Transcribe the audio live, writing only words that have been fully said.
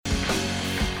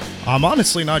I'm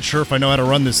honestly not sure if I know how to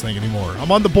run this thing anymore.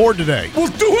 I'm on the board today. We'll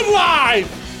do it live!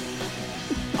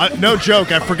 No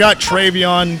joke. I forgot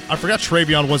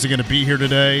Travion wasn't going to be here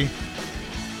today.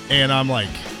 And I'm like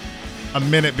a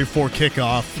minute before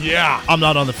kickoff. Yeah. I'm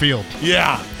not on the field.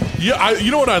 Yeah.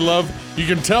 You know what I love? You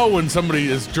can tell when somebody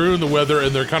is doing the weather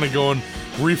and they're kind of going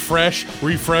refresh,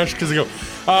 because they go,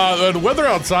 the weather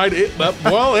outside, it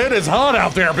is hot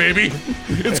out there, baby.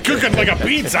 It's cooking like a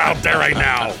pizza out there right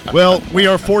now. Well, we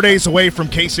are 4 days away from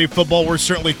KSU football. We're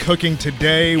certainly cooking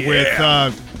today with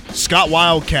Scott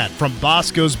Wildcat from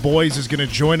Bosco's Boys is going to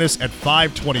join us at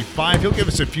 5:25. He'll give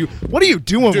us a few. What are you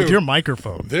doing with your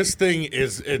microphone? This thing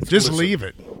is... Leave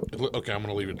it. Okay, I'm going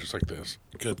to leave it just like this.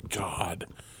 Good God.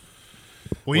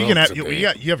 Well, you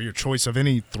have your choice of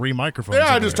any three microphones.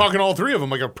 Yeah, I'm just talking all three of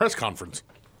them like a press conference.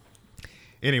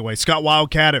 Anyway, Scott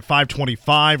Wildcat at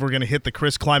 5:25. We're going to hit the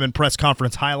Chris Kleiman press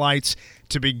conference highlights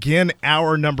to begin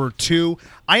hour number 2.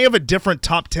 I have a different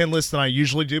top 10 list than I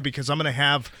usually do because I'm going to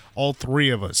have all three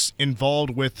of us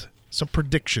involved with some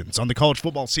predictions on the college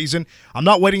football season. I'm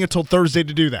not waiting until Thursday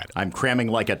to do that. I'm cramming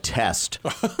like a test.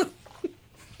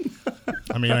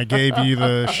 I mean, I gave you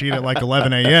the sheet at like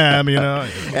 11 a.m., you know.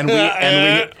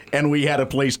 And we had a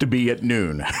place to be at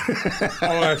noon. Oh,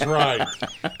 that's right.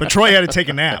 But Troy had to take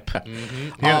a nap.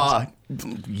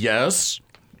 Mm-hmm. Yes.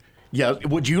 Yeah.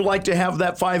 Would you like to have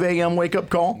that 5 a.m. wake-up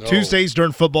call? No. Tuesdays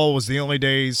during football was the only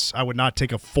days I would not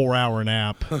take a 4-hour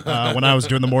nap when I was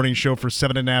doing the morning show for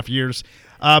 7.5 years.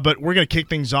 But we're going to kick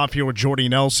things off here with Jordy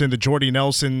Nelson. The Jordy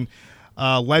Nelson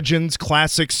Legends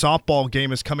Classic softball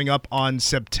game is coming up on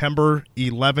September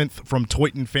 11th from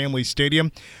Toyton Family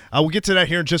Stadium. We'll get to that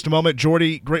here in just a moment.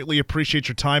 Jordy, greatly appreciate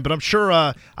your time, but I'm sure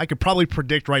I could probably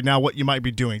predict right now what you might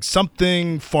be doing.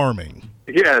 Something farming.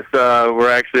 Yes,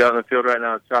 we're actually out in the field right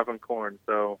now chopping corn.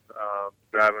 So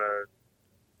driving a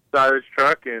silage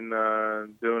truck and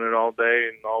doing it all day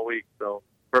and all week. So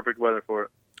perfect weather for it.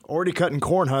 Already cutting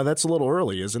corn, huh? That's a little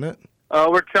early, isn't it?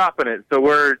 We're chopping it. So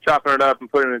we're chopping it up and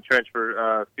putting it in the trench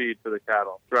for feed for the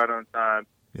cattle. It's right on time.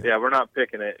 Yeah, we're not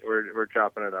picking it. We're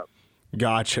chopping it up.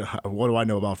 Gotcha. What do I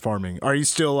know about farming? Are you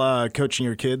still coaching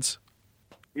your kids?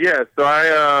 Yeah, so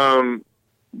I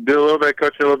do a little bit of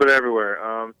coaching, a little bit everywhere.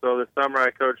 So this summer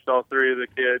I coached all three of the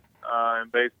kids in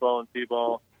baseball and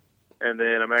t-ball, and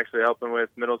then I'm actually helping with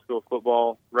middle school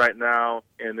football right now,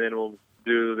 and then we'll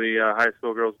do the high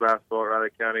school girls basketball at Riley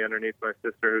County underneath my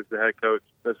sister, who's the head coach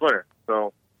this winter.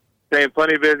 So staying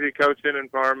plenty busy coaching and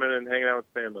farming and hanging out with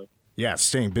family. Yeah,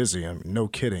 staying busy. I mean, no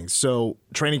kidding. So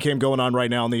training camp going on right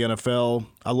now in the NFL.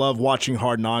 I love watching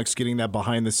Hard Knocks, getting that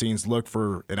behind-the-scenes look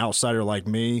for an outsider like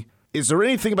me. Is there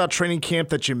anything about training camp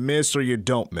that you miss or you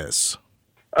don't miss?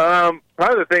 Probably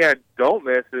the thing I don't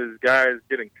miss is guys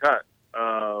getting cut.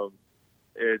 The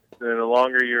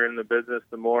longer you're in the business,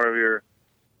 the more of your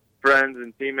friends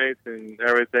and teammates and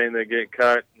everything that get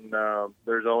cut, and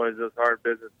there's always those hard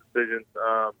business decisions.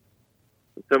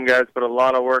 Some guys put a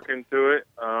lot of work into it.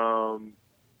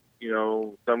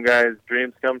 Some guys'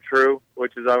 dreams come true,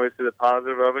 which is obviously the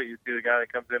positive of it. You see the guy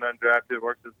that comes in undrafted,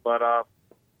 works his butt off,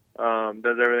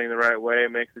 does everything the right way,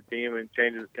 makes a team, and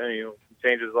changes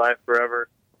life forever.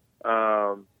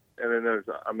 And then there's,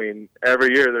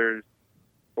 every year there's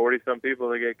 40-some people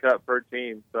that get cut per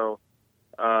team. So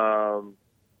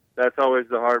that's always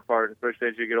the hard part, especially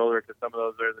as you get older, because some of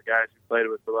those are the guys you played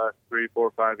with for the last 3,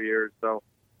 4, 5 years. So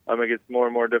it gets more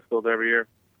and more difficult every year.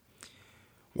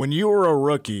 When you were a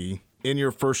rookie in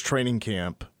your first training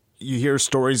camp, you hear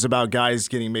stories about guys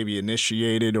getting maybe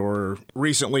initiated, or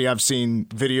recently I've seen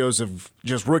videos of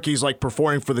just rookies like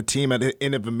performing for the team at the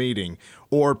end of a meeting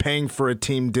or paying for a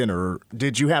team dinner.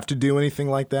 Did you have to do anything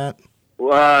like that?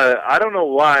 Well, I don't know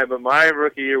why, but my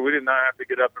rookie year, we did not have to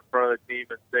get up in front of the team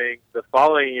and sing. The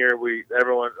following year,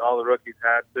 all the rookies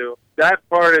had to. That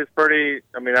part is pretty,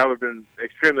 I would have been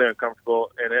extremely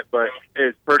uncomfortable in it, but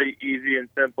it's pretty easy and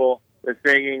simple. The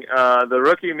singing, the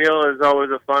rookie meal is always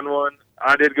a fun one.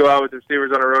 I did go out with the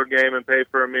receivers on a road game and pay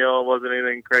for a meal. It wasn't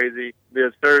anything crazy. The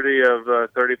absurdity of a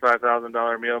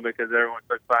 $35,000 meal because everyone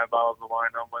took 5 bottles of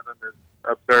wine home with them is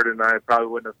absurd, and I probably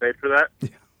wouldn't have paid for that. Yeah.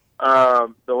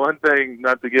 The one thing,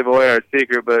 not to give away our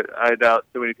secret, but I doubt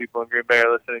too many people in Green Bay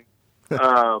are listening,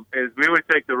 is we would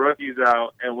take the rookies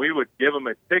out and we would give them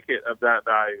a ticket of that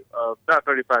value of not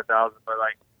 $35,000, but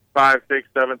like $5,000,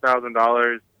 $6,000,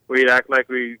 $7,000. We'd act like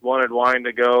we wanted wine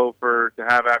to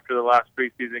have after the last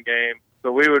preseason game.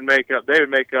 So they would make up,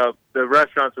 the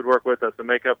restaurants would work with us and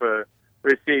make up a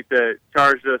receipt that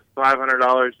charged us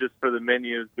 $500 just for the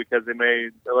menus because they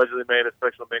allegedly made a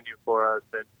special menu for us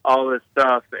and all this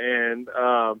stuff. And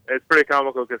it's pretty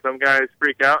comical because some guys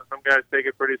freak out, some guys take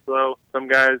it pretty slow. Some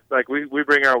guys, like we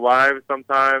bring our wives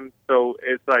sometimes, so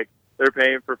it's like they're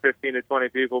paying for 15 to 20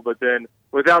 people, but then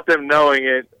without them knowing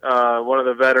it, one of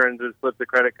the veterans has slipped the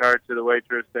credit card to the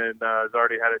waitress and has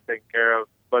already had it taken care of.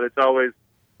 But it's always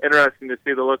interesting to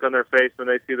see the look on their face when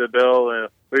they see the bill. And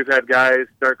we've had guys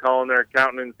start calling their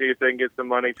accountant and see if they can get some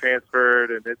money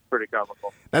transferred, and it's pretty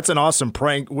comical. That's an awesome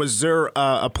prank. Was there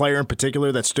a player in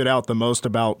particular that stood out the most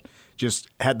about just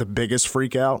had the biggest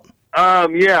freak out?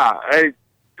 Yeah,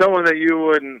 someone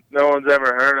that no one's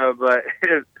ever heard of, but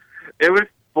it was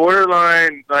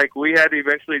borderline. Like we had to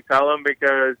eventually tell him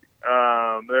because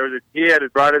he had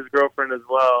brought his girlfriend as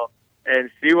well.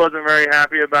 And she wasn't very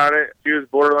happy about it. She was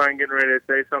borderline getting ready to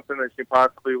say something that she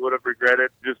possibly would have regretted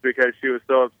just because she was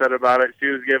so upset about it. She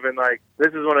was giving, this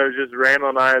is when it was just Randall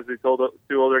and I, as we told the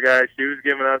two older guys, she was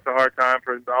giving us a hard time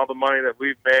for all the money that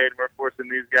we've made. We're forcing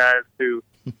these guys to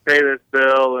pay this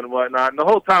bill and whatnot. And the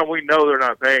whole time we know they're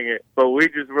not paying it. But we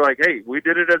just were like, hey, we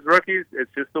did it as rookies. It's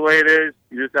just the way it is.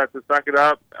 You just have to suck it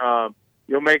up.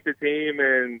 You'll make the team,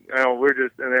 and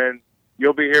and then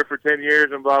you'll be here for 10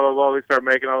 years and blah, blah, blah. We start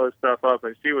making all this stuff up,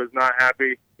 and she was not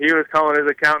happy. He was calling his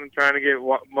accountant trying to get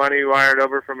money wired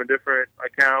over from a different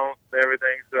account and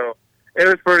everything. So it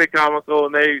was pretty comical,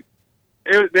 and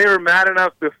they were mad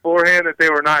enough beforehand that they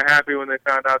were not happy when they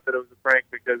found out that it was a prank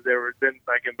because they were then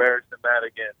embarrassed and mad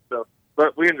again. So,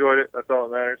 but we enjoyed it. That's all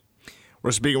that matters.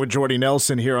 We're speaking with Jordy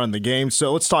Nelson here on The Game.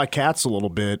 So let's talk Cats a little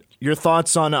bit. Your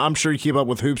thoughts on, I'm sure you keep up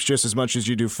with hoops just as much as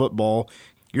you do football.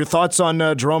 Your thoughts on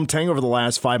Jerome Tang over the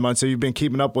last 5 months? Have you been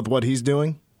keeping up with what he's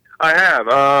doing? I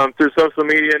have, through social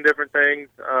media and different things.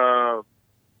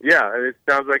 Yeah, it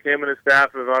sounds like him and his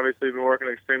staff have obviously been working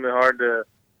extremely hard to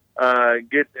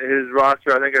get his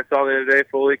roster. I think I saw the other day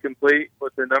fully complete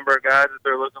with the number of guys that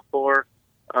they're looking for.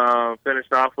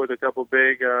 Finished off with a couple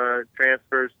big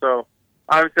transfers. So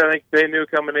obviously I think they knew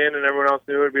coming in and everyone else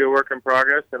knew it would be a work in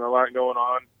progress and a lot going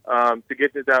on to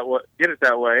get it that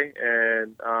way.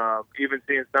 And even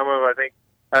seeing some of, I think,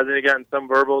 hasn't gotten some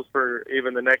verbals for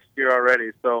even the next year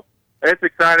already. So it's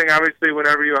exciting, obviously,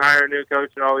 whenever you hire a new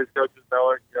coach, and all these coaches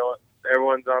know it.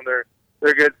 Everyone's on their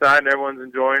good side and everyone's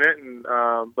enjoying it. And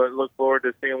but look forward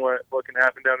to seeing what can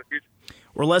happen down the future.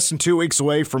 We're less than 2 weeks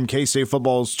away from K-State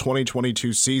football's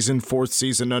 2022 season, fourth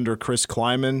season under Chris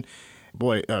Kleiman.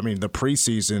 Boy, I mean, the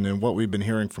preseason and what we've been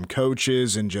hearing from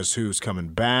coaches and just who's coming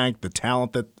back, the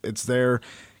talent that it's there,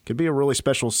 could be a really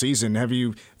special season. Have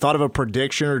you thought of a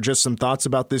prediction or just some thoughts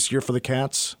about this year for the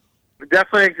Cats?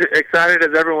 Definitely excited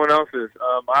as everyone else is.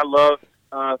 I love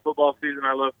football season.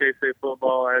 I love K-State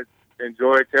football. I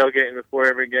enjoy tailgating before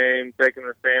every game, taking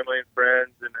the family and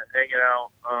friends and hanging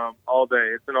out all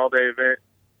day. It's an all-day event.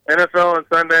 NFL on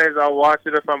Sundays, I'll watch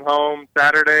it if I'm home.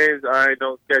 Saturdays, I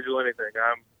don't schedule anything.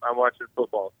 I'm watching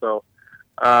football. So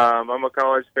I'm a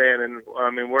college fan, and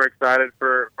I mean we're excited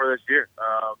for this year.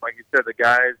 Like you said, the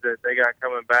guys that they got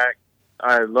coming back.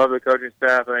 I love the coaching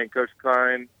staff. I think Coach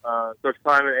Kleiman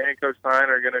and Coach Klein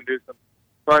are going to do some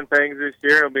fun things this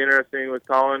year. It'll be interesting with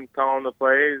calling the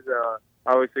plays.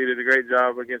 Obviously, he did a great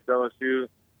job against LSU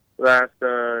last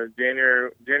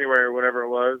January or whatever it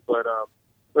was, but.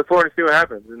 Look forward to see what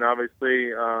happens. And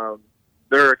obviously,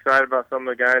 they're excited about some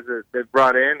of the guys that they've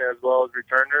brought in as well as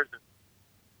returners.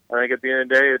 And I think at the end of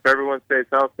the day, if everyone stays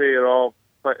healthy, it'll all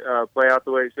play out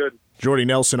the way it should. Jordy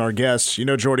Nelson, our guest.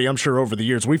 Jordy, I'm sure over the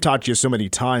years, we've talked to you so many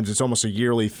times, it's almost a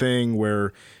yearly thing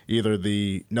where either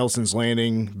the Nelson's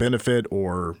Landing benefit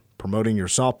or promoting your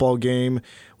softball game.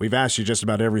 We've asked you just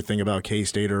about everything about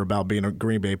K-State or about being a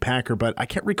Green Bay Packer, but I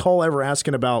can't recall ever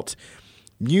asking about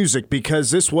music, because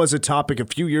this was a topic a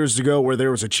few years ago where there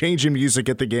was a change in music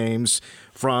at the games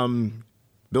from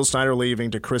Bill Snyder leaving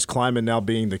to Chris Kleiman now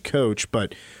being the coach.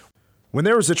 But when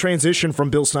there was a transition from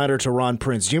Bill Snyder to Ron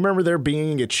Prince, do you remember there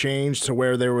being a change to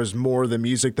where there was more of the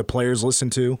music the players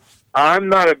listened to? I'm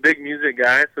not a big music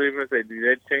guy, so even if they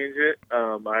did change it,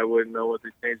 I wouldn't know what they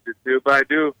changed it to. But I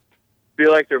do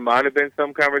feel like there might have been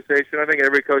some conversation. I think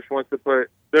every coach wants to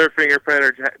put their fingerprint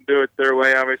or do it their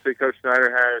way. Obviously, Coach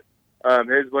Snyder had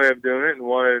his way of doing it and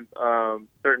wanted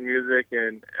certain music,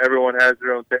 and everyone has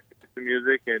their own taste in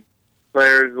music, and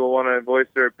players will want to voice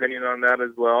their opinion on that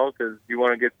as well because you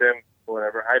want to get them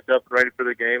hyped up and ready for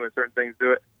the game, and certain things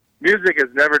do it. Music has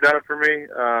never done it for me.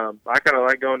 I kind of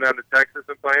like going down to Texas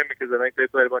and playing because I think they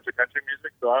played a bunch of country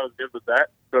music, so I was good with that.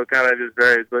 So it kind of just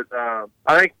varies. But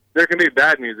I think there can be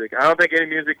bad music. I don't think any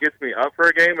music gets me up for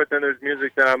a game, but then there's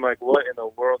music that I'm like, what in the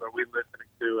world are we listening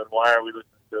to and why are we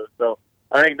listening to it? So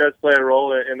I think it does play a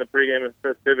role in the pregame and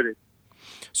festivities.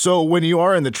 So when you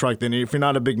are in the truck, then if you're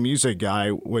not a big music guy,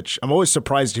 which I'm always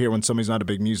surprised to hear when somebody's not a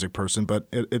big music person, but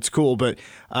it's cool. But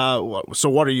so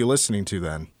what are you listening to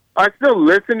then? I still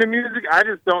listen to music. I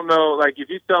just don't know. Like if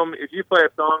you play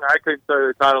a song, I couldn't tell you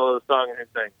the title of the song or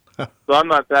anything. So I'm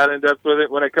not that in depth with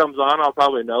it. When it comes on, I'll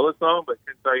probably know the song, but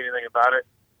couldn't tell you anything about it.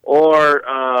 Or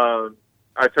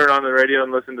I turn on the radio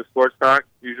and listen to sports talk.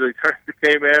 Usually turn the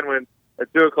game in when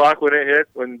at 2:00 when it hits,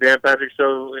 when Dan Patrick's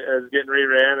show is getting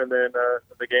reran, and then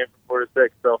the game from 4 to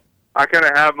 6. So I kind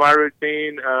of have my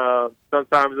routine.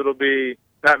 Sometimes it'll be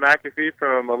Pat McAfee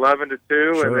from 11 to 2,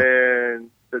 Sure. and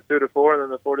then the 2 to 4, and then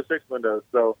the 4 to 6 windows.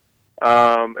 So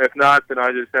if not, then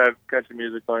I just have country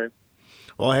music playing.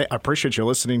 Well, hey, I appreciate you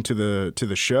listening to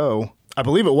the show. I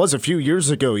believe it was a few years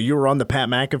ago. You were on the Pat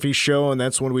McAfee show, and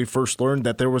that's when we first learned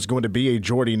that there was going to be a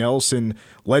Jordy Nelson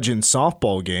Legends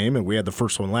softball game, and we had the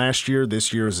first one last year.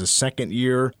 This year is the second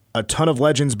year. A ton of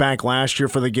legends back last year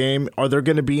for the game. Are there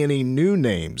going to be any new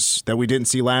names that we didn't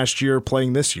see last year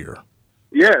playing this year?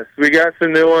 Yes, we got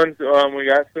some new ones. We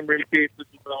got some repeats, which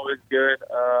is always good.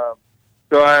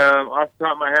 So off the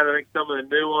top of my head, I think some of the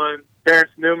new ones,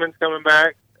 Terrence Newman's coming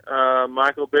back.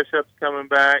 Michael Bishop's coming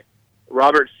back.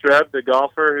 Robert Streb, the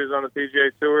golfer who's on the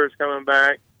PGA Tour, is coming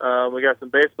back. We got some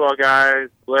baseball guys,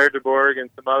 Blair DeBorg and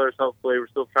some others. Hopefully, we're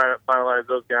still trying to finalize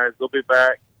those guys. They'll be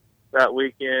back that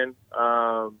weekend.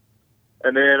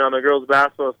 And then on the girls'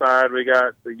 basketball side, we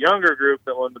got the younger group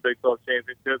that won the Big 12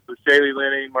 championship. So Shaylee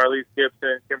Lenny, Marlise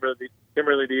Gibson,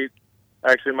 Kimberly Dietz.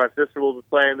 Actually, my sister will be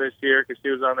playing this year because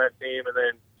she was on that team. And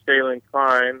then Shaylin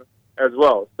Klein as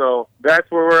well. So that's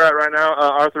where we're at right now.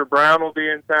 Arthur Brown will be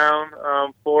in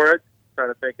town for it. Trying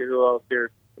to think of who else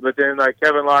here. But then like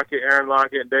Kevin Lockett, Aaron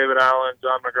Lockett, David Allen,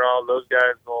 John McGraw, those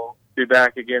guys will be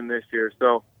back again this year.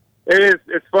 So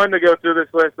it's fun to go through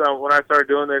this list. When I started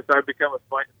doing this, I've become a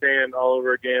fan all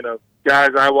over again of guys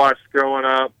I watched growing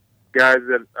up, guys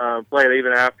that played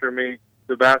even after me.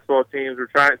 The basketball teams, we're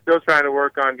still trying to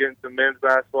work on getting some men's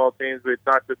basketball teams. We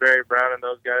talked to Barry Brown and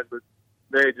those guys, but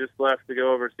they just left to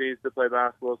go overseas to play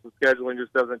basketball, so scheduling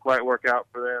just doesn't quite work out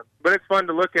for them. But it's fun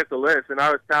to look at the list, and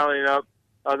I was tallying up,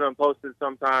 I was going to post it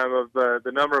sometime, of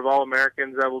the number of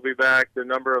All-Americans that will be back, the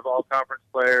number of All-Conference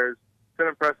players. It's an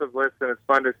impressive list, and it's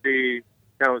fun to see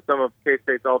some of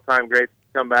K-State's all-time greats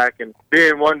come back. And be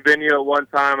in one venue at one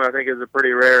time, I think, is a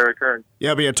pretty rare occurrence.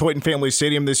 Yeah, it'll be at Toyton Family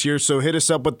Stadium this year, so hit us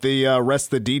up with the rest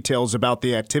of the details about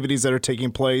the activities that are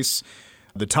taking place,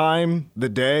 the time, the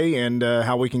day, and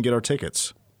how we can get our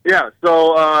tickets. Yeah,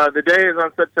 so the day is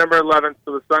on September 11th,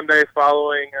 so the Sunday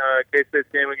following K-State's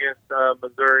game against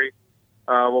Missouri.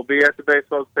 We'll be at the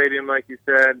baseball stadium, like you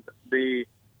said. The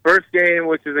first game,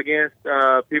 which is against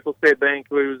People's State Bank,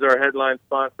 who's our headline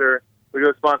sponsor, we do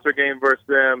a sponsor game versus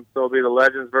them, so it'll be the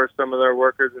Legends versus some of their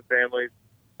workers and families.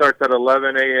 Starts at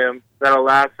 11 a.m. That'll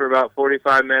last for about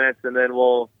 45 minutes, and then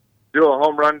we'll do a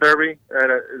home run derby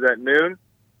at noon.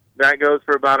 That goes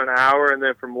for about an hour, and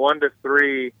then from 1 to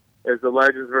 3 is the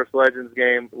Legends versus Legends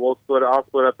game. I'll split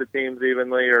up the teams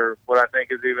evenly, or what I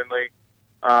think is evenly.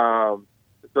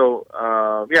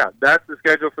 That's the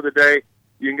schedule for the day.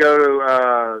 You can go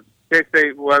to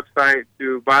K-State website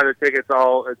to buy the tickets.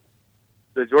 It's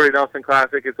the Jordy Nelson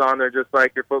Classic. It's on there just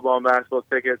like your football and basketball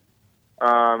tickets.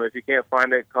 If you can't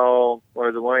find it, call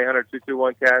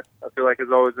 1-800-221-CAT. I feel like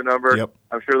it's always the number. Yep.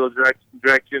 I'm sure they'll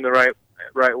direct you in the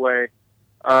right way.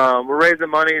 We're raising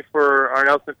money for our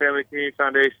Nelson Family Community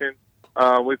Foundation.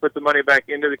 We put the money back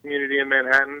into the community in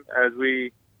Manhattan as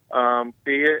we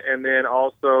see it, and then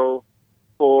also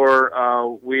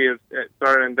we have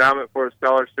started an endowment for a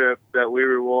scholarship that we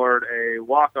reward a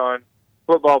walk-on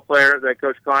football player that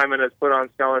Coach Kleiman has put on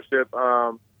scholarship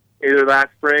either last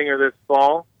spring or this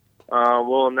fall.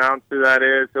 We'll announce who that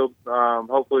is. He'll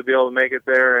hopefully be able to make it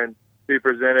there and be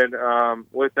presented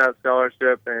with that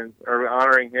scholarship and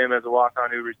honoring him as a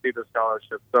walk-on who received a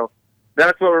scholarship. So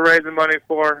that's what we're raising money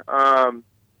for.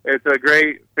 It's a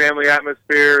great family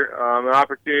atmosphere, an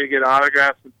opportunity to get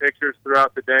autographs and pictures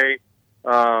throughout the day,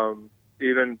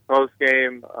 even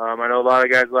post-game. I know a lot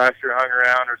of guys last year hung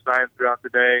around or signed throughout the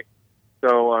day.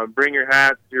 So bring your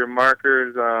hats, your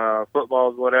markers,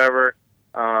 footballs, whatever,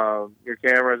 your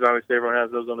cameras. Obviously, everyone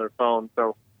has those on their phone.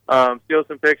 So steal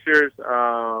some pictures,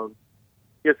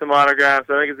 get some autographs.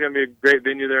 I think it's going to be a great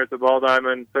venue there at the Ball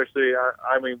Diamond, especially,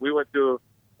 we went to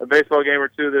a baseball game or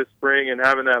two this spring, and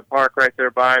having that park right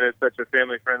there by it is such a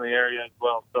family-friendly area as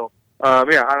well. So,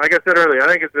 like I said earlier, I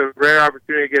think it's a rare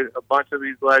opportunity to get a bunch of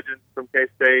these legends from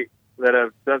K-State that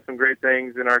have done some great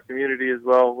things in our community as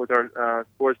well with our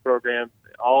sports programs,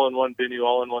 all in one venue,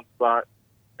 all in one spot,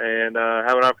 and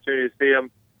have an opportunity to see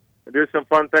them do some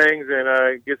fun things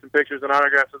and get some pictures and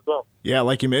autographs as well. Yeah,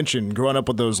 like you mentioned, growing up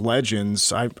with those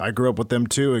legends, I grew up with them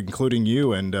too, including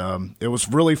you, and it was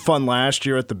really fun last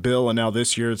year at the Bill, and now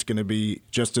this year it's going to be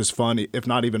just as fun, if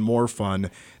not even more fun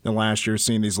than last year,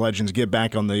 seeing these legends get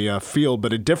back on the field,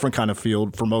 but a different kind of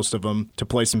field for most of them to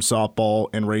play some softball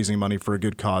and raising money for a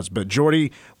good cause. But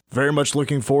Jordy, very much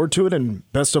looking forward to it,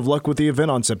 and best of luck with the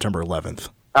event on September 11th.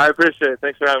 I appreciate it.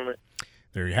 Thanks for having me.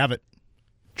 There you have it.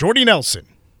 Jordy Nelson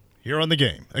here on the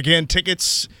game. Again,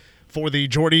 tickets for the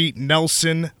Jordy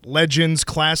Nelson Legends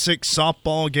Classic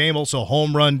softball game, also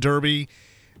Home Run Derby.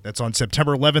 That's on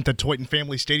September 11th at Toyton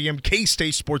Family Stadium,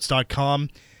 kstatesports.com.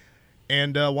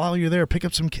 And while you're there, pick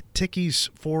up some tickies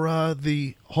for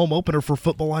the home opener for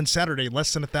football on Saturday.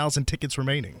 Less than 1,000 tickets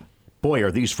remaining. Boy,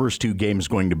 are these first two games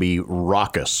going to be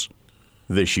raucous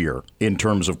this year in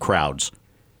terms of crowds.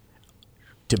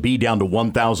 To be down to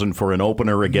 1,000 for an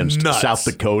opener against South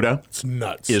Dakota It's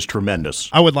nuts. is tremendous.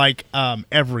 I would like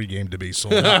every game to be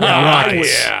sold out.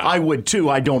 I would too.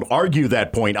 I don't argue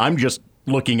that point. I'm just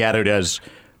looking at it as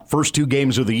first two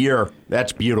games of the year.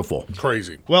 That's beautiful.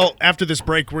 Crazy. Well, after this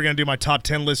break, we're going to do my top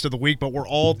 10 list of the week, but we're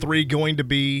all three going to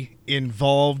be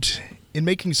involved in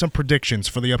making some predictions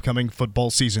for the upcoming football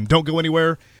season. Don't go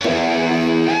anywhere.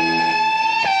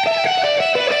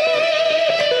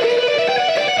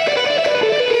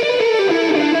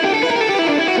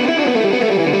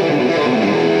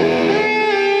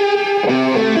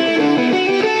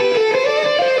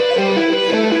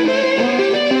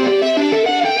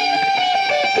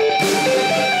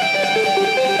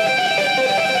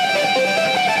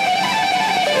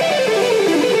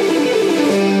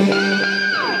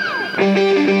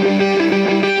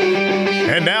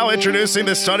 Introducing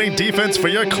the starting defense for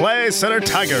your Clay Center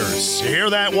Tigers. You hear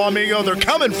that, Wamigo? They're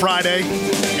coming Friday.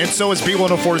 And so is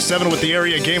B1047 with the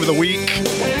area game of the week.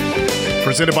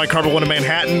 Presented by Carver One of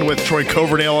Manhattan with Troy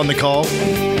Coverdale on the call.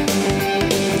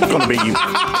 It's going to be you.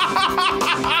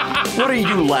 What are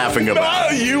you laughing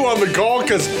about? You on the call,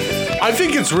 because I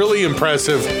think it's really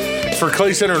impressive for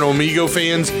Clay Center and Wamigo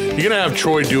fans. You're going to have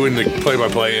Troy doing the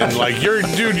play-by-play. And,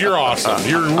 you're awesome.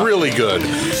 You're really good.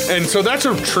 And so that's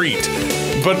a treat.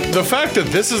 But the fact that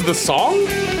this is the song?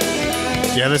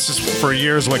 Yeah, this is for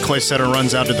years what Clay Center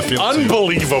runs out to the field.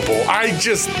 Unbelievable.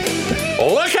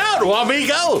 Look out,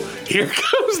 Wamigo. Here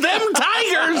comes them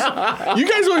Tigers. You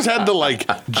guys always had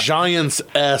the,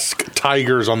 Giants-esque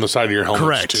Tigers on the side of your helmets,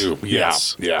 correct. Too.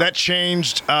 Yes. Yeah. That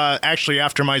changed, actually,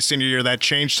 after my senior year, that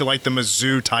changed to, the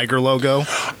Mizzou Tiger logo.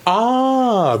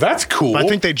 Ah, that's cool. But I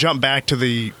think they jumped back to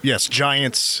the,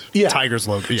 Giants Tigers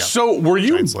logo. Yeah. So were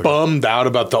you bummed out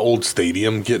about the old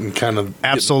stadium getting kind of...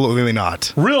 Absolutely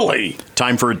not. Really?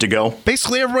 Time for it to go?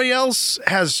 Basically, everybody else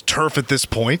has turf at this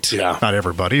point. Yeah. Not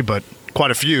everybody, but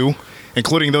quite a few,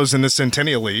 including those in the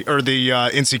Centennial League, or the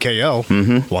NCKL.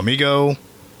 Mm-hmm. Wamigo,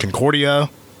 Concordia,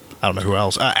 I don't know who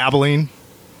else, Abilene.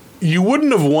 You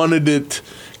wouldn't have wanted it,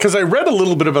 because I read a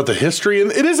little bit about the history, and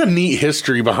it is a neat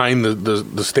history behind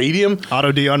the stadium.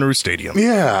 Otto D. Unruh Stadium.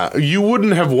 Yeah. You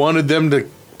wouldn't have wanted them to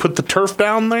put the turf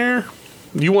down there?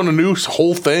 You want a new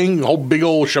whole thing, whole big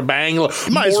old shebang,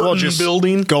 might as well just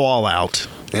building? Go all out.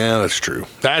 Yeah, that's true.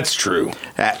 That's true.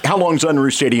 How long's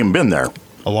Unruh Stadium been there?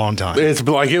 A long time. It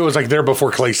was there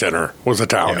before Clay Center was a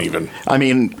town even. I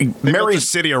mean, Mary's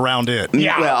city around it.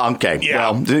 Yeah. Well, okay. Yeah.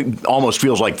 Well, it almost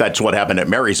feels like that's what happened at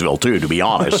Marysville, too, to be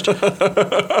honest.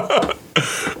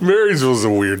 Marysville's a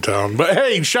weird town. But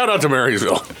hey, shout out to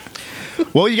Marysville.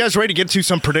 Well, you guys ready to get to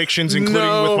some predictions,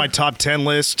 including with my top 10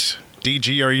 list?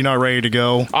 DG, are you not ready to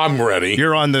go? I'm ready.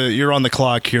 You're on the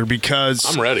clock here because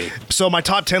I'm ready. So my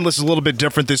top 10 list is a little bit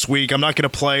different this week. I'm not going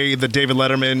to play the David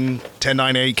Letterman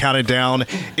 10-9-8 counted down.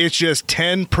 It's just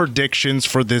 10 predictions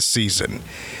for this season.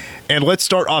 And let's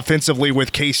start offensively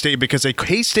with K-State because a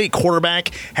K-State quarterback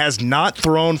has not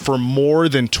thrown for more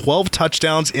than 12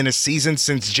 touchdowns in a season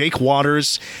since Jake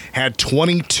Waters had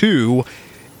 22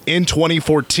 in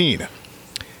 2014.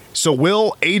 So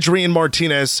will Adrian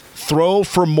Martinez throw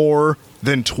for more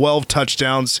than 12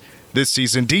 touchdowns this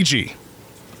season? DG.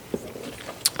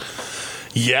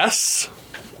 Yes.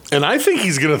 And I think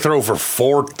he's going to throw for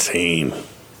 14.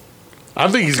 I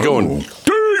think he's going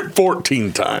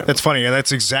 14 times. That's funny.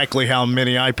 That's exactly how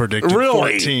many I predicted.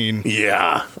 Really? 14.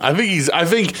 Yeah. I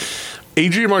think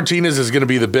Adrian Martinez is going to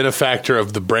be the benefactor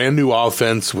of the brand new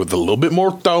offense with a little bit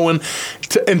more throwing.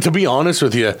 And to be honest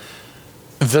with you,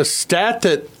 the stat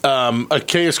that a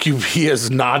Kansas State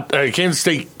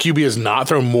QB has not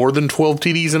thrown more than 12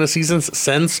 TDs in a season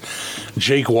since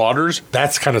Jake Waters,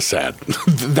 that's kind of sad.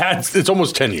 It's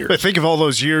almost 10 years. But think of all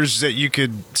those years that you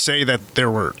could say that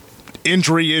there were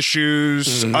injury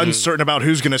issues, uncertain about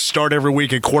who's going to start every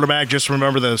week at quarterback. Just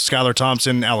remember the Skylar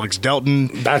Thompson, Alex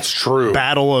Delton. That's true.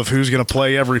 Battle of who's going to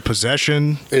play every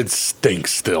possession. It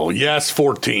stinks still. Yes,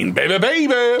 14. Baby.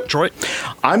 Troy?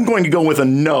 I'm going to go with a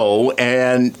no,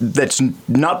 and that's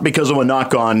not because of a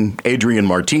knock on Adrian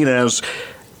Martinez.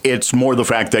 It's more the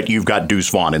fact that you've got Deuce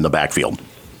Vaughn in the backfield.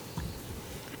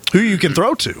 Who you can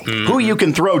throw to. Who you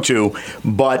can throw to,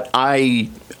 but I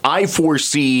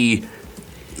foresee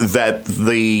that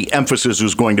the emphasis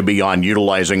is going to be on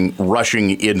utilizing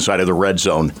rushing inside of the red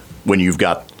zone when you've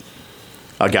got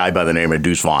a guy by the name of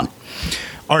Deuce Vaughn.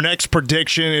 Our next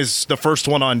prediction is the first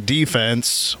one on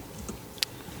defense.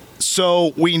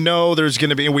 So we know there's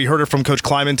going to be, and we heard it from Coach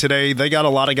Kleiman today, they got a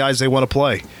lot of guys they want to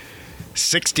play.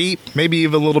 6 deep, maybe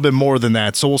even a little bit more than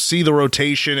that. So we'll see the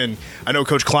rotation, and I know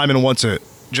Coach Kleiman wants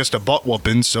just a butt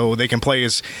whooping so they can play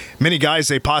as many guys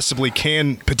they possibly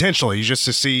can potentially, just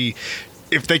to see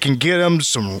if they can get them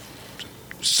some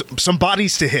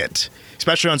bodies to hit,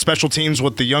 especially on special teams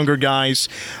with the younger guys.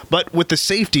 But with the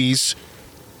safeties,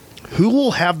 who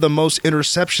will have the most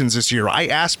interceptions this year? I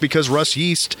asked because Russ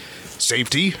Yeast,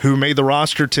 safety, who made the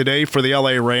roster today for the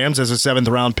LA Rams as a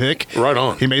 7th-round pick. Right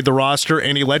on. He made the roster,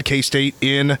 and he led K-State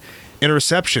in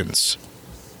interceptions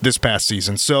this past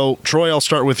season. So, Troy, I'll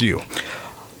start with you.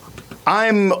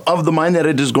 I'm of the mind that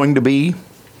it is going to be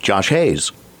Josh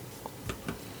Hayes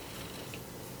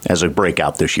as a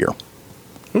breakout this year.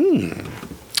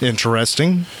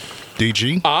 Interesting.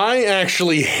 DG? I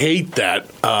actually hate that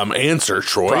answer,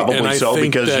 Troy. Probably and I so,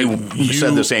 think because you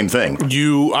said the same thing.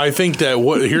 I think that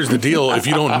here's the deal. If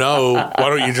you don't know, why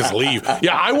don't you just leave?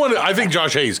 Yeah, I think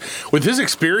Josh Hayes, with his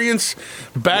experience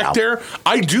back there,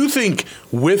 I do think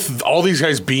with all these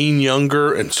guys being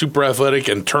younger and super athletic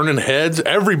and turning heads,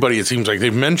 everybody, it seems like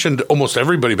they've mentioned almost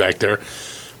everybody back there,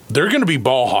 they're going to be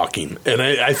ball hawking. And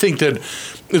I think that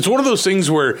it's one of those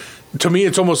things where, to me,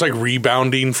 it's almost like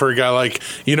rebounding for a guy like,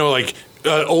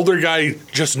 older guy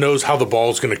just knows how the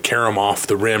ball is going to carry him off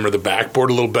the rim or the backboard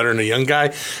a little better than a young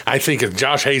guy. I think if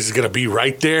Josh Hayes is going to be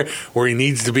right there where he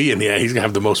needs to be, and he's going to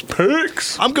have the most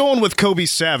picks. I'm going with Kobe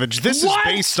Savage. This is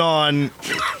based on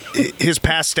his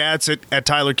past stats at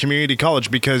Tyler Community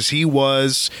College, because he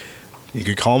was, you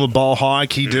could call him a ball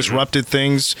hawk. He disrupted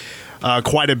things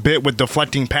quite a bit with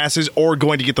deflecting passes or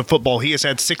going to get the football. He has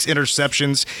had 6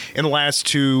 interceptions in the last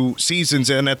 2 seasons,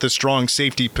 and at the strong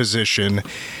safety position,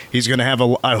 he's going to have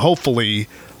hopefully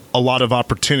a lot of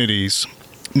opportunities.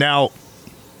 Now,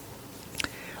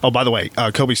 by the way,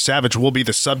 Kobe Savage will be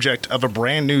the subject of a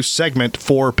brand new segment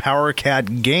for Power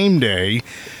Cat Game Day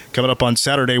coming up on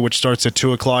Saturday, which starts at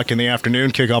 2 o'clock in the afternoon,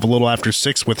 kickoff a little after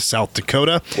 6 with South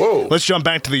Dakota. Whoa. Let's jump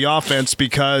back to the offense,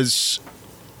 because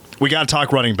we got to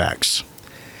talk running backs.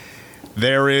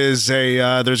 There's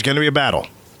going to be a battle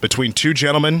between 2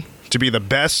 gentlemen to be the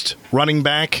best running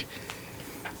back,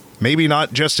 maybe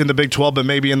not just in the Big 12, but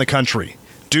maybe in the country.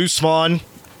 Deuce Vaughn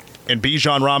and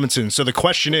Bijan Robinson. So the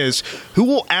question is, who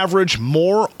will average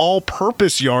more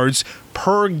all-purpose yards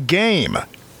per game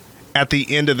at the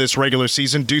end of this regular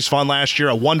season? Deuce Vaughn last year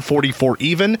at 144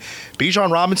 even.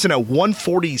 Bijan Robinson at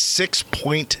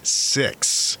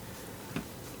 146.6.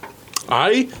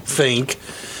 I think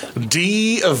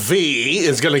DV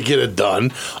is going to get it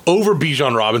done over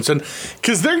Bijan Robinson,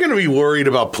 because they're going to be worried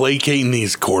about placating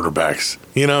these quarterbacks.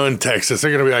 In Texas,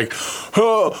 they're going to be like,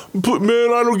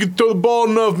 man, I don't get to throw the ball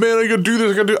enough, man. I got to do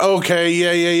this, I got to do.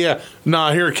 Okay, yeah.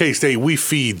 Nah, here at K-State, we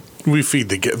feed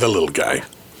the little guy.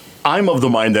 I'm of the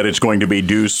mind that it's going to be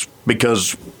Deuce,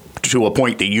 because to a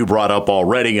point that you brought up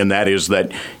already, and that is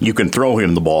that you can throw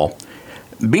him the ball.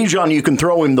 Bijan, you can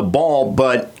throw him the ball,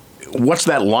 but what's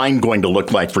that line going to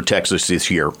look like for Texas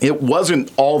this year? It wasn't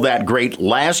all that great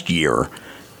last year,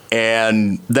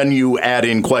 and then you add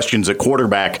in questions at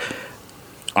quarterback.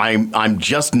 I'm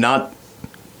just not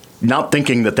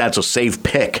thinking that that's a safe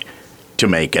pick to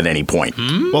make at any point.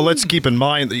 Well, let's keep in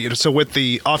mind, so with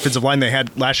the offensive line they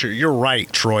had last year, you're right,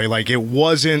 Troy, it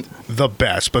wasn't the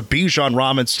best, but Bijan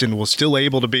Robinson was still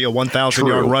able to be a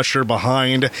 1,000-yard rusher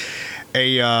behind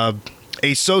a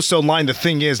so-so line. The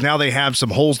thing is, now they have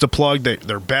some holes to plug.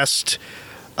 Their best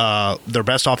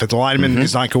offensive lineman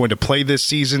is not going to play this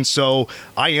season, so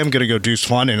I am going to go Deuce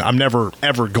Vaughn, and I'm never,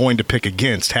 ever going to pick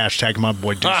against #my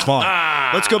boy Deuce Vaughn.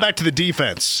 Let's go back to the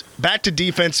defense. Back to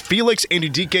defense. Felix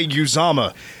Anudike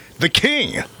Uzama, the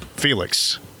king.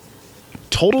 Felix.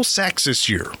 Total sacks this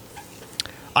year.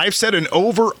 I've set an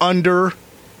over-under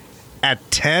at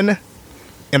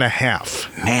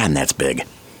 10.5. Man, that's big.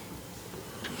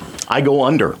 I go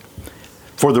under,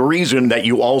 for the reason that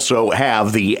you also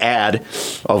have the ad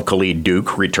of Khalid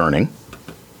Duke returning.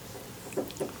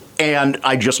 And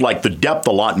I just like the depth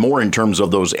a lot more in terms of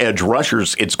those edge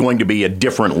rushers. It's going to be a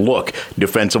different look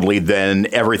defensively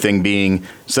than everything being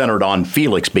centered on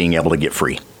Felix being able to get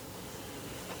free.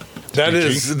 That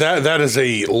is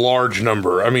a large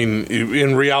number. I mean,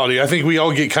 in reality, I think we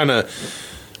all get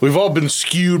we've all been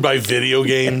skewed by video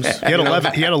games. He had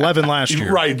 11 last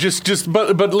year. Right.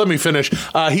 But let me finish.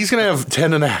 He's going to have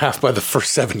 10.5 by the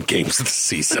first 7 games of the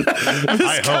season.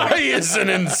 This guy is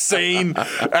an insane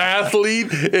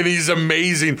athlete, and he's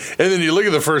amazing. And then you look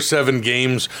at the first 7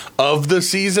 games of the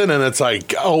season, and it's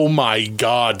like, oh my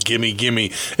God, gimme.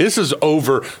 This is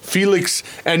over. Felix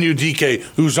Anudike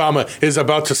Uzama is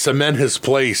about to cement his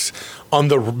place on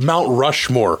the Mount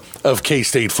Rushmore of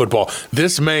K-State football.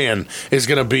 This man is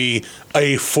going to be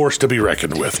a force to be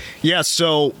reckoned with. Yeah,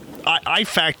 so I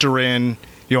factor in,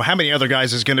 how many other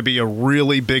guys is going to be a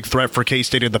really big threat for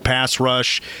K-State in the pass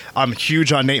rush. I'm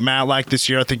huge on Nate Matlack this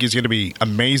year. I think he's going to be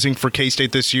amazing for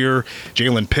K-State this year.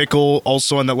 Jalen Pickle,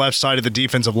 also on the left side of the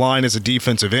defensive line as a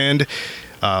defensive end.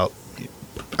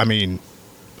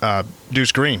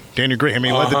 Deuce Green, Daniel Green.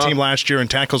 Led the team last year in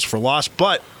tackles for loss,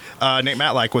 but Nate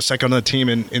Matlack was second on the team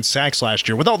in sacks last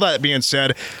year. With all that being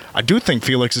said, I do think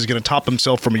Felix is going to top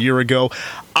himself from a year ago.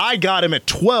 I got him at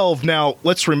 12. Now,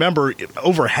 let's remember,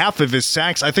 over half of his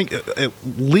sacks, I think at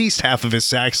least half of his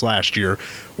sacks last year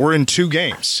were in 2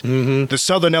 games. Mm-hmm. The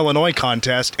Southern Illinois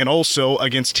contest and also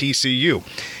against TCU.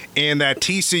 And that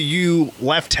TCU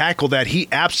left tackle that he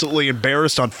absolutely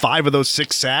embarrassed on 5 of those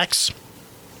 6 sacks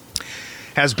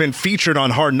has been featured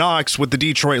on Hard Knocks with the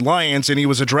Detroit Lions, and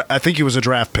I think he was a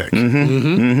draft pick.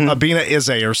 Bina Ize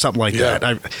or something like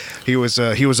that. He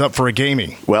was up for a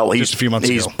gaming. Well, just a few months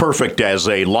ago. He's perfect as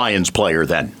a Lions player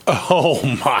then. Oh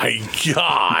my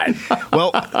God!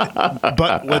 Well,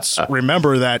 but let's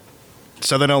remember that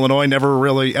Southern Illinois never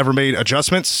really ever made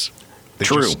adjustments. They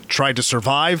just tried to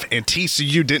survive, and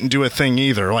TCU didn't do a thing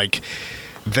either.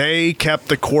 They kept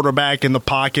the quarterback in the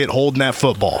pocket holding that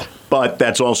football. But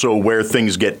that's also where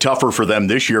things get tougher for them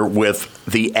this year with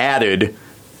the added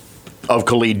of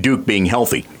Khalid Duke being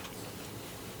healthy.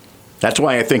 That's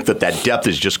why I think that depth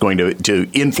is just going to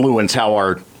influence how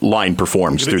our line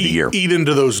performs through the year. Eat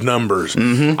into those numbers.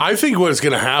 Mm-hmm. I think what's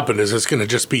going to happen is it's going to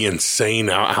just be insane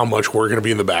how much we're going to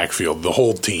be in the backfield, the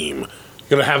whole team.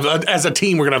 As a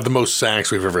team, we're going to have the most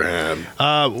sacks we've ever had.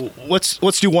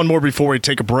 Let's do one more before we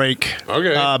take a break.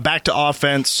 Okay. Back to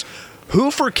offense. Who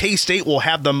for K-State will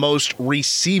have the most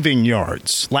receiving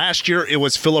yards? Last year, it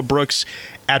was Phillip Brooks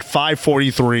at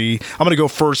 543. I'm going to go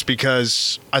first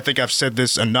because I think I've said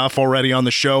this enough already on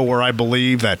the show where I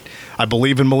believe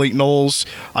in Malik Knowles.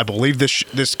 I believe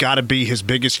this got to be his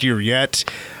biggest year yet.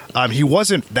 He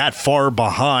wasn't that far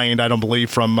behind, I don't believe,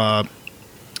 from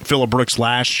Phillip Brooks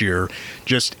last year.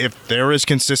 Just if there is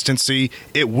consistency,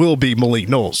 it will be Malik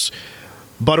Knowles.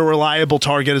 But a reliable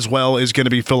target as well is going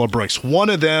to be Phillip Brooks. One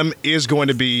of them is going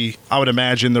to be, I would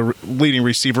imagine, the leading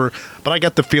receiver, but I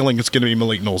got the feeling it's going to be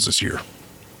Malik Knowles this year.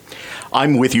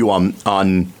 I'm with you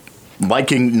on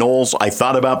liking Knowles. I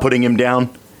thought about putting him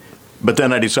down, but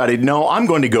then I decided, no, I'm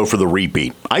going to go for the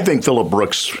repeat. I think Phillip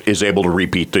Brooks is able to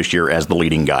repeat this year as the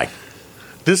leading guy.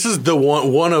 This is the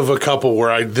one of a couple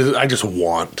where I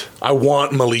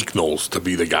want Malik Knowles to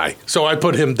be the guy. So I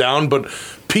put him down, but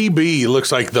PB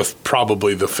looks like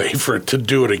probably the favorite to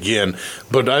do it again.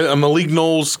 But Malik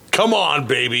Knowles, come on,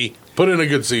 baby. Put in a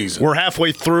good season. We're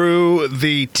halfway through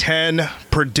the 10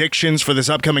 predictions for this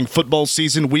upcoming football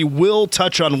season. We will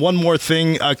touch on one more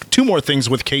thing, 2 more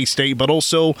things with K-State, but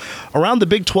also around the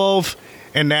Big 12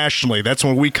 and nationally. That's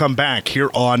when we come back here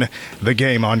on The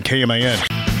Game on KMAN.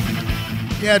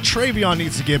 Yeah, Travion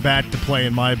needs to get back to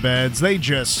playing my beds. They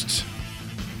just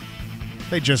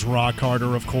rock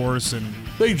harder, of course, and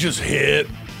they just hit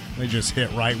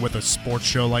right with a sports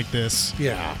show like this.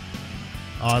 Yeah.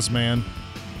 Ozman.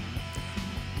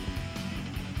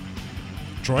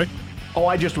 Troy? Oh,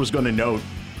 I just was going to note,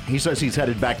 he says he's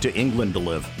headed back to England to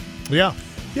live. Yeah.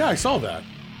 Yeah, I saw that.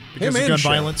 Because of gun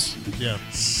violence? Yeah.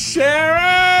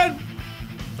 Sharon!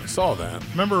 I saw that. I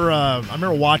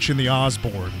remember watching the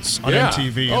Osbournes on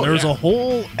MTV, and there was a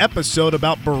whole episode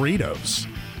about burritos.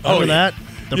 Remember that?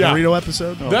 The burrito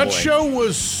episode? That show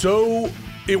was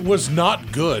it was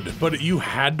not good, but you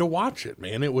had to watch it,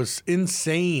 man. It was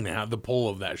insane how the pull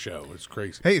of that show. It's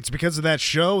crazy. Hey, it's because of that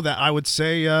show that I would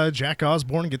say Jack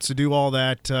Osbourne gets to do all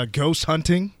that ghost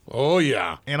hunting. Oh,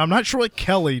 yeah. And I'm not sure what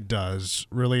Kelly does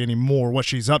really anymore, what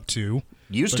she's up to.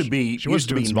 Used to be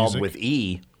involved with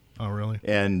E! Oh, really?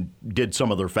 And did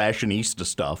some of their fashionista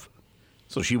stuff.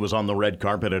 So she was on the red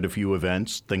carpet at a few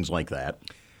events, things like that.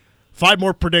 5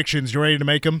 more predictions. You ready to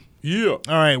make them? Yeah. All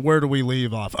right, where do we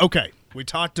leave off? Okay. We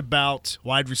talked about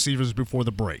wide receivers before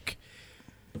the break.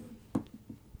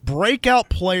 Breakout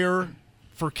player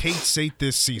for K-State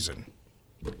this season.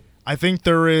 I think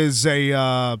there is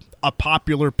a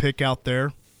popular pick out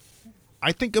there.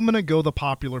 I think I'm going to go the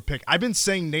popular pick. I've been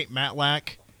saying Nate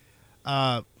Matlack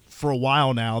for a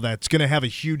while now that's going to have a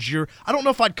huge year. I don't know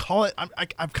if I'd call it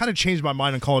 – I've kind of changed my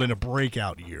mind and call it a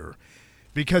breakout year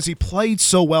because he played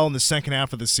so well in the second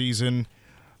half of the season.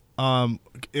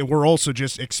 We're also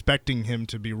just expecting him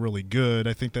to be really good.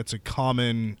 I think that's a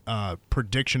common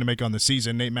prediction to make on the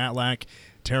season. Nate Matlack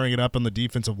tearing it up on the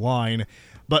defensive line.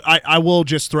 But I will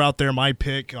just throw out there my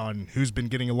pick on who's been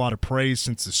getting a lot of praise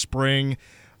since the spring,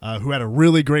 who had a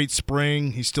really great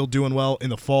spring. He's still doing well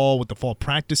in the fall with the fall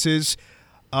practices.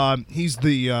 He's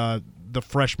the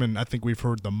freshman I think we've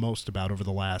heard the most about over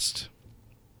the last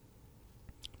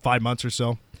 5 months or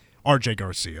so, RJ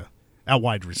Garcia. At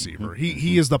wide receiver.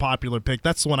 He is the popular pick.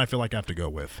 That's the one I feel like I have to go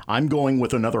with. I'm going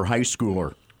with another high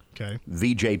schooler. Okay.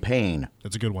 VJ Payne.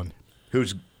 That's a good one.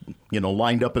 Who's,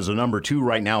 lined up as a number 2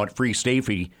 right now at Free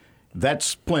Safety.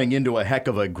 That's playing into a heck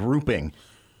of a grouping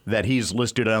that he's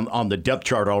listed on the depth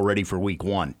chart already for week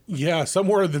 1. Yeah,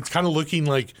 somewhere that's kind of looking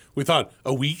like we thought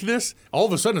a weakness. All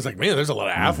of a sudden, it's like, man, there's a lot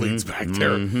of athletes back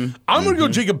there. I'm going to go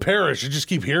Jacob Parrish and just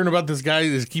keep hearing about this guy,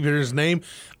 just keep hearing his name.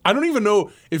 I don't even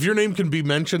know if your name can be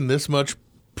mentioned this much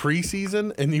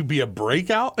preseason and you be a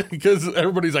breakout because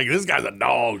everybody's like, this guy's a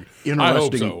dog. I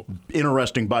hope so.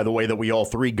 Interesting, by the way, that we all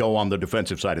 3 go on the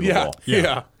defensive side of the ball.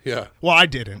 Yeah. Well, I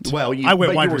didn't. Well, I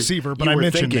went wide receiver, but I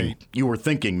mentioned Nate. You were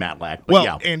thinking Matlack.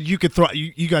 And you could throw.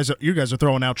 You guys are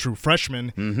throwing out true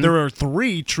freshmen. There are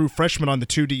 3 true freshmen on the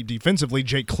 2D defensively.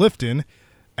 Jake Clifton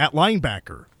at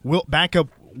linebacker.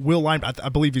 I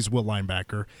believe he's Will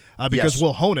linebacker because Yes.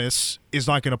 Will Honus is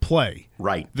not going to play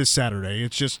this Saturday.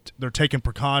 It's just they're taking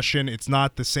precaution. It's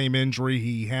not the same injury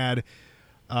he had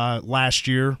last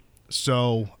year.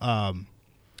 So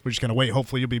we're just going to wait.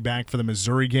 Hopefully he'll be back for the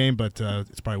Missouri game, but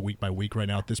it's probably week by week right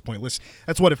now at this point.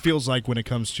 That's what it feels like when it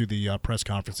comes to the press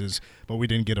conferences, but we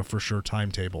didn't get a for sure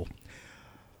timetable.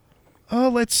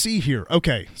 Let's see here.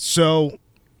 Okay, so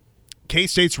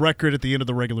K-State's record at the end of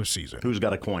the regular season. Who's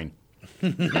got a coin?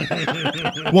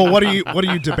 Well, what are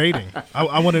you debating?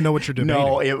 I want to know what you're debating.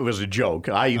 No, it was a joke.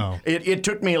 It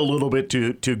took me a little bit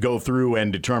to go through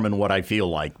and determine what I feel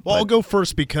like. Well, I'll go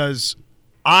first because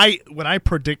when I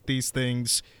predict these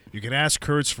things, you can ask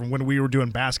Kurtz from when we were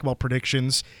doing basketball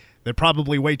predictions. They're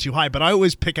probably way too high, but I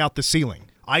always pick out the ceiling.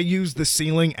 I use the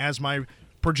ceiling as my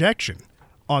projection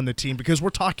on the team because we're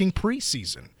talking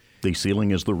preseason. The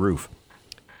ceiling is the roof.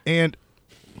 And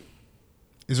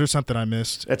is there something I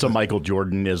missed? That's a Michael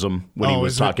Jordanism when he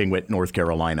was talking with North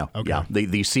Carolina. Okay. Yeah,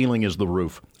 the ceiling is the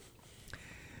roof.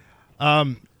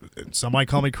 Some might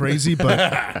call me crazy,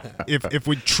 but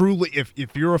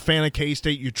if you're a fan of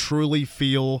K-State, you truly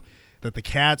feel that the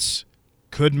Cats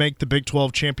could make the Big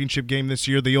 12 championship game this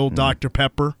year, the old Dr.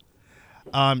 Pepper,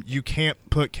 you can't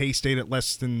put K-State at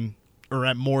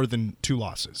at more than 2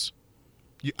 losses.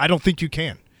 I don't think you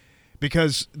can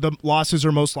because the losses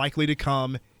are most likely to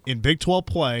come in Big 12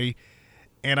 play,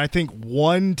 and I think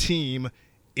one team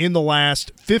in the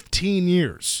last 15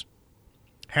 years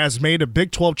has made a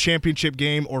Big 12 championship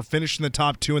game or finished in the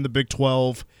top 2 in the Big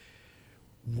 12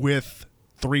 with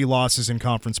 3 losses in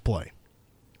conference play.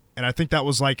 And I think that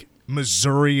was like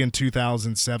Missouri in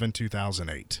 2007,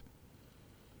 2008.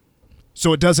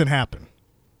 So it doesn't happen.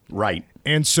 Right.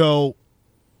 And so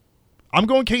I'm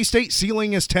going K-State.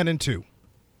 Ceiling is 10-2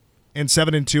 and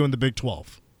 7-2 in the Big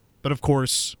 12. But, of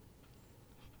course,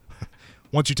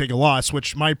 once you take a loss,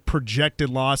 which my projected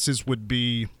losses would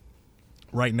be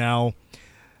right now,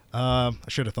 I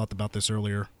should have thought about this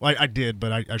earlier. Well, I did,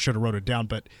 but I should have wrote it down.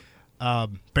 But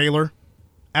Baylor,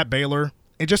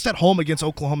 and just at home against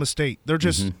Oklahoma State. They're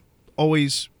just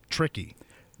always tricky.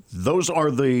 Those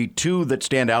are the 2 that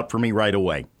stand out for me right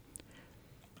away.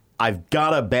 I've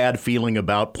got a bad feeling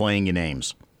about playing in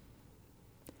Ames.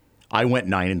 I went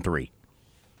 9-3.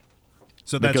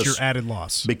 So that's your added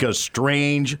loss. Because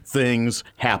strange things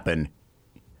happen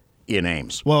in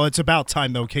Ames. Well, it's about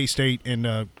time, though. K-State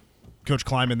and Coach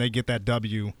Kleiman, they get that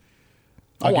W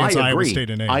against Iowa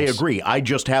State and Ames. I agree. I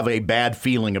just have a bad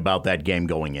feeling about that game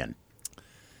going in.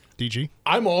 DG?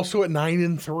 I'm also at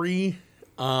 9-3.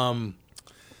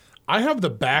 I have the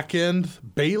back end,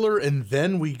 Baylor, and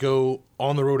then we go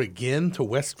on the road again to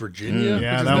West Virginia, which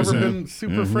has never been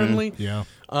super friendly. Yeah.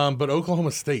 But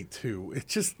Oklahoma State, too.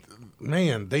 It's just,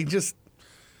 man, they just,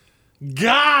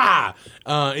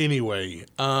 anyway.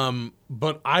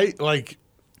 But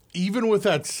even with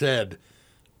that said,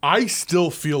 I still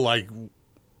feel like,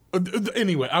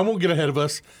 anyway, I won't get ahead of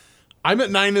us. I'm at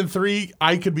 9-3.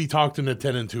 I could be talked into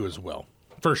 10-2 as well,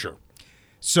 for sure.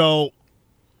 So,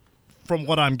 from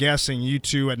what I'm guessing, you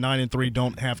two at 9-3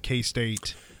 don't have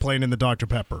K-State playing in the Dr.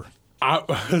 Pepper.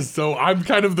 So I'm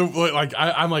kind of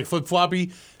I'm like flip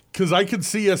floppy because I could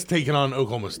see us taking on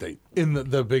Oklahoma State in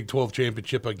the Big 12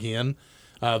 championship again.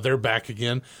 They're back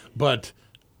again, but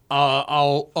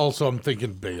I'm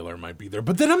thinking Baylor might be there.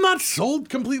 But then I'm not sold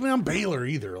completely on Baylor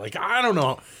either. Like, I don't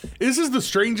know. This is the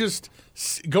strangest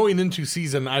going into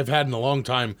season I've had in a long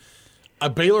time.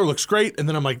 Baylor looks great, and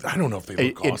then I'm like, I don't know if they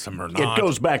look awesome or not. It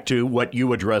goes back to what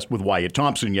you addressed with Wyatt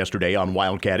Thompson yesterday on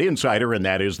Wildcat Insider, and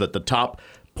that is that the top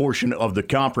portion of the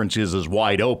conference is as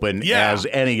wide open as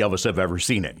any of us have ever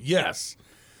seen it. Yes.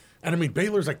 And I mean,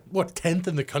 Baylor's like, 10th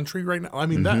in the country right now? I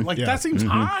mean, that seems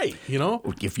high, you know?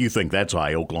 If you think that's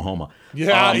high, Oklahoma.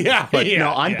 But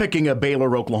no, I'm picking a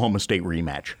Baylor-Oklahoma State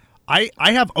rematch. I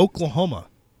have Oklahoma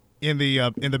in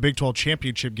the Big 12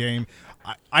 championship game.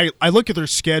 I look at their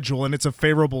schedule, and it's a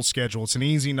favorable schedule. It's an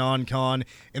easy non-con,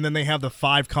 and then they have the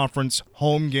 5 conference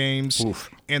home games,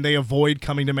 and they avoid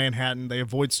coming to Manhattan. They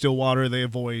avoid Stillwater. They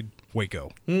avoid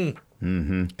Waco. And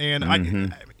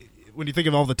when you think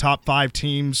of all the top 5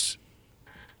 teams,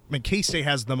 I mean, K-State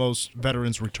has the most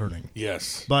veterans returning.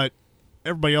 Yes. But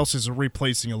everybody else is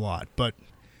replacing a lot. But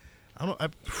I don't know.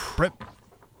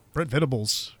 Brett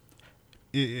Venables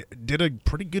did a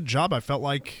pretty good job, I felt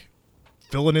like,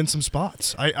 filling in some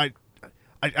spots. I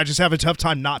just have a tough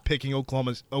time not picking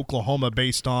Oklahoma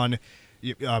based on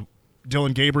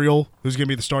Dylan Gabriel, who's going to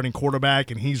be the starting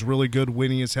quarterback, and he's really good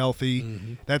when he is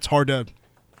healthy. That's hard to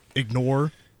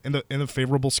ignore in the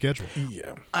favorable schedule.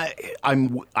 Yeah,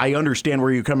 I understand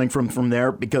where you're coming from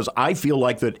there, because I feel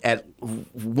like that at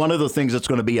one of the things that's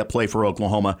going to be at play for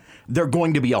Oklahoma, they're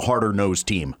going to be a harder-nosed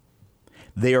team.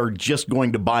 They are just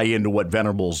going to buy into what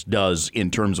Venables does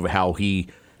in terms of how he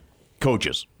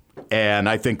coaches. And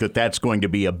I think that that's going to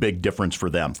be a big difference for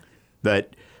them.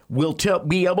 That we'll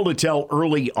be able to tell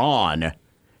early on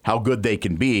how good they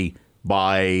can be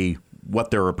by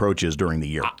what their approach is during the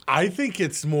year. I think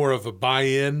it's more of a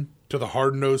buy-in to the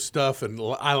hard-nosed stuff, and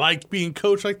I like being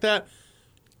coached like that.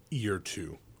 Year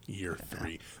 2, year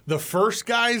 3. The first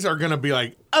guys are going to be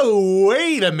like, oh,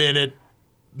 wait a minute.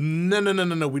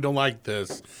 No, we don't like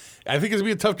this. I think it's going to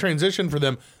be a tough transition for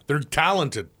them. They're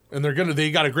talented, and they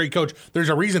got a great coach. There's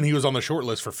a reason he was on the short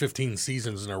list for 15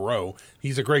 seasons in a row.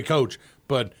 He's a great coach,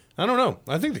 but I don't know.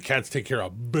 I think the Cats take care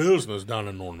of business down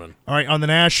in Norman. All right, on the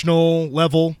national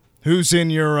level, who's in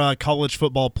your college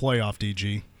football playoff,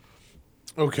 DG?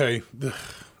 Okay.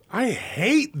 I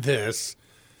hate this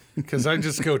because I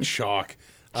just go chalk.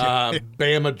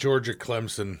 Bama, Georgia,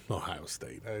 Clemson, Ohio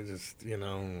State. I just,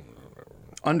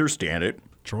 Understand it.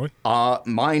 Troy?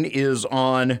 Mine is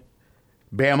on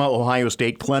Bama, Ohio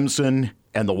State, Clemson,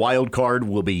 and the wild card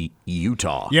will be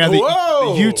Utah. Yeah,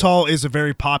 Utah is a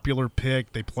very popular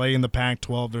pick. They play in the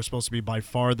Pac-12. They're supposed to be by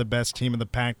far the best team in the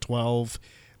Pac-12.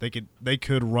 They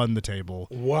could run the table.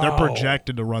 Wow. They're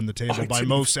projected to run the table by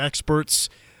most experts.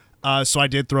 So I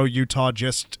did throw Utah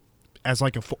just as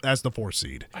the 4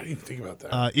 seed. I didn't think about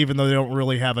that. Even though they don't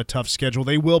really have a tough schedule,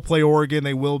 they will play Oregon.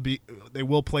 They will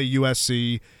play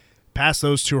USC. Past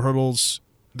those 2 hurdles,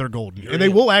 they're golden. And they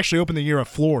will actually open the year at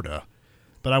Florida.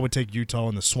 But I would take Utah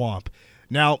in the swamp.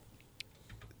 Now,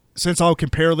 since I'll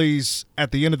compare these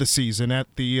at the end of the season, at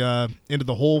the end of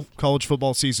the whole college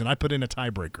football season, I put in a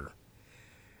tiebreaker.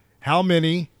 How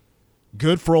many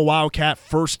good for a Wildcat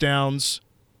first downs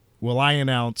will I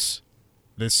announce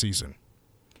this season?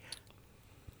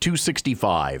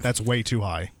 265. That's way too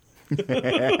high. I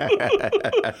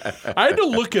had to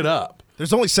look it up.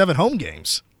 There's only 7 home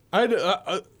games. That's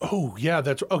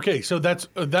okay. So that's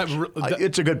that.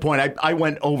 It's a good point. I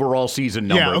went overall season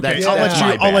number. Yeah, okay. That's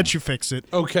I'll let you fix it.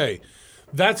 Okay,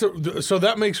 so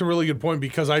that makes a really good point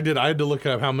because I had to look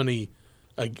up how many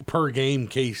per game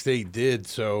K-State did.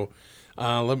 So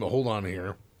let me hold on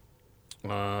here.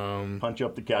 Punch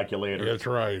up the calculator. That's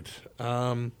right.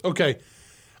 Okay,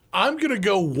 I'm gonna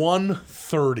go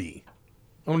 130.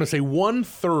 I'm going to say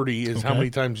 130 is how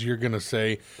many times you're going to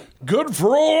say, good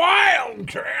for a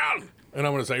Wildcat. And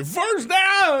I'm going to say, first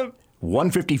down.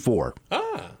 154.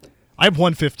 I have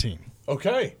 115.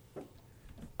 Okay.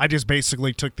 I just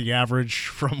basically took the average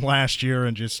from last year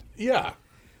and just. Yeah.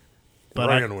 But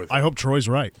I hope Troy's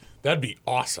right. That'd be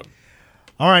awesome.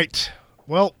 All right.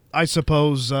 Well, I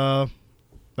suppose that'll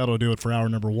do it for hour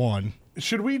number 1.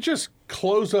 should we just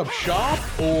close up shop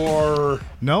or?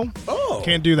 No? Oh.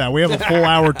 Can't do that. We have a full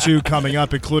hour 2 coming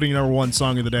up, including number 1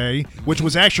 song of the day, which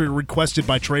was actually requested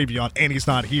by Travion, and he's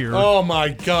not here. Oh, my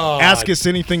God. Ask Us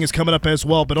Anything is coming up as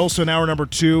well, but also in hour number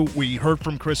 2, we heard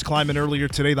from Chris Kleiman earlier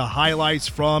today, the highlights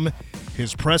from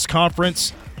his press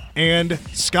conference, and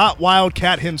Scott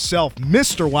Wildcat himself,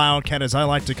 Mr. Wildcat as I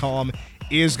like to call him,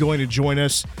 is going to join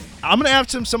us. I'm going to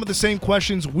ask him some of the same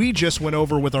questions we just went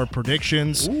over with our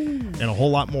predictions and a whole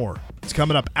lot more. It's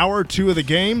coming up. Hour 2 of the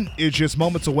game is just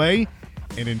moments away,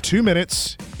 and in 2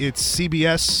 minutes, it's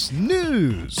CBS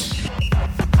News.